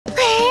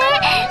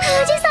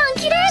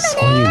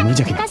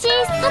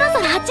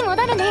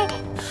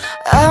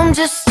I'm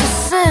just a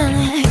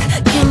cynic.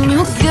 Can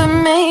you give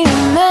me a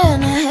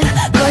minute?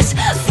 Cause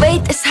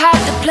faith is hard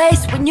to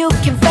place when you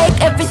can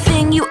fake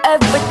everything you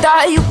ever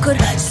thought you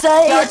could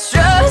say. Your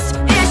trust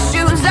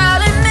issues,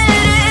 I'll admit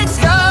it.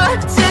 Scar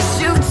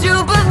tissue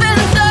to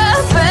prevent the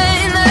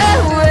pain that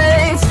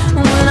waits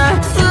when I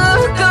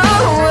look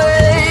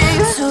away.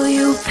 So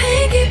you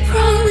pinky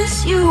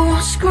promise you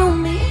won't screw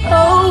me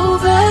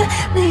over,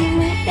 leave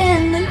me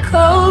in the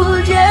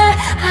cold, yeah.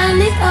 I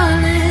need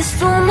honest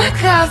through my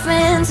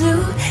coffin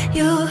to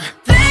you.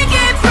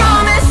 Pinky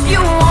promise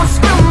you won't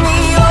screw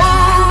me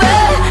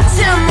over,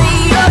 tear me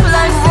up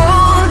like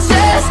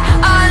roaches.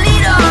 I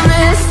need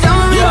honest,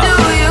 only do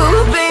you.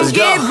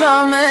 Pinky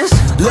promise.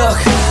 Look,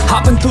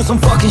 I've been through some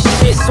fucking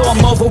shit, so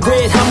I'm over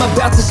it. I'm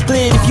about to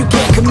split if you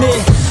can't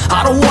commit.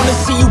 I don't wanna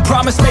see you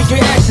promise, make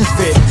your actions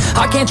fit.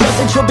 I can't trust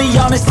that you'll be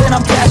honest and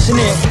I'm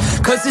passionate.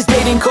 Cause this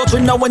dating culture,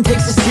 no one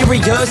takes it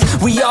serious.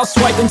 We all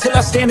swipe until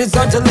our standards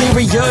are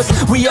delirious.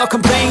 We all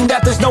complain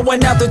that there's no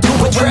one out there to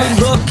address. When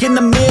we look in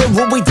the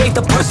mirror, we date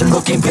the person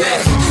looking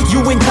back.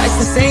 You entice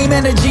the same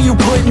energy you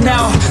putting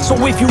out. So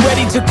if you're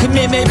ready to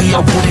commit, maybe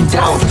I wouldn't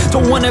doubt.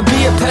 Don't wanna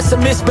be a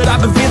pessimist, but I've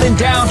been feeling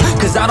down.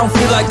 Cause I don't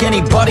feel like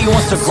anybody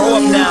wants to grow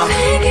up now. So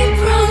you pinky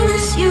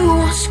promise you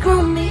won't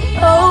screw me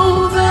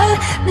over,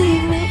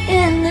 leave me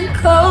in the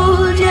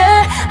cold,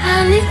 yeah.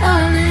 I need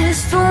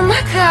honest through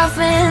my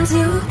coffin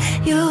to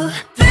you.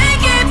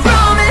 Pinky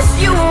promise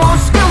you won't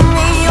screw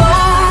me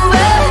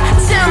over,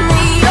 tear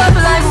me up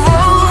like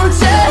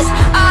roaches.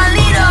 I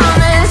need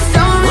honest,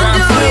 only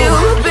do you.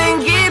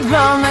 Pinky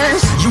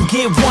promise. You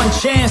get one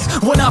chance,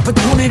 one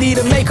opportunity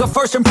to make a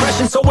first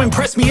impression. So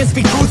impress me and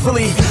speak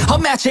truthfully. I'll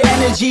match your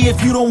energy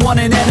if you don't want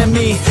an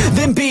enemy.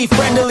 Then be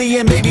friendly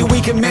and maybe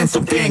we can mend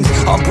some things.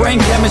 Our brain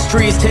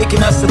chemistry is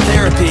taking us to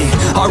therapy.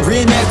 Our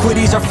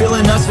inequities are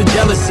filling us with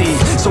jealousy.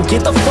 So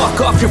get the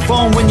fuck off your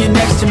phone when you're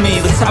next to me.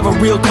 Let's have a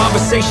real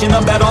conversation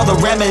about all the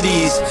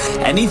remedies.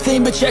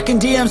 Anything but checking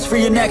DMs for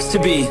your next to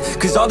be.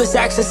 Cause all this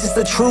access is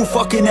the true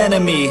fucking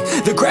enemy.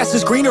 The grass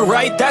is greener,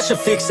 right? That should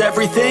fix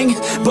everything.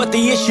 But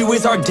the issue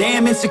is our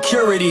damn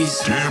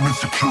insecurities.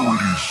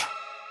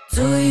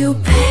 Do you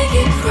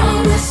pinky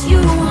promise you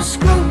won't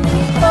screw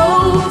me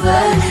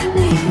over,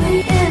 leave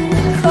me in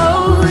the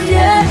cold,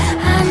 yeah.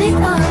 I need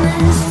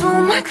honest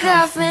through my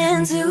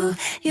coffin to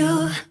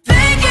you.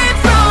 Pinky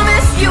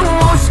promise you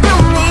won't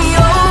screw me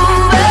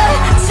over,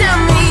 tear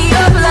me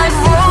up like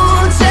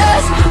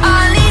roaches.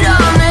 I need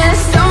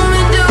honest,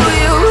 only do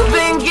you.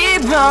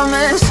 Pinky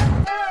promise.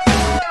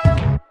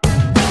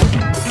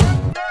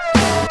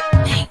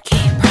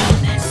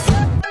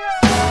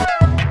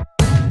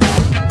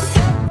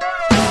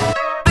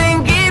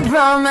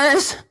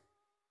 Promise.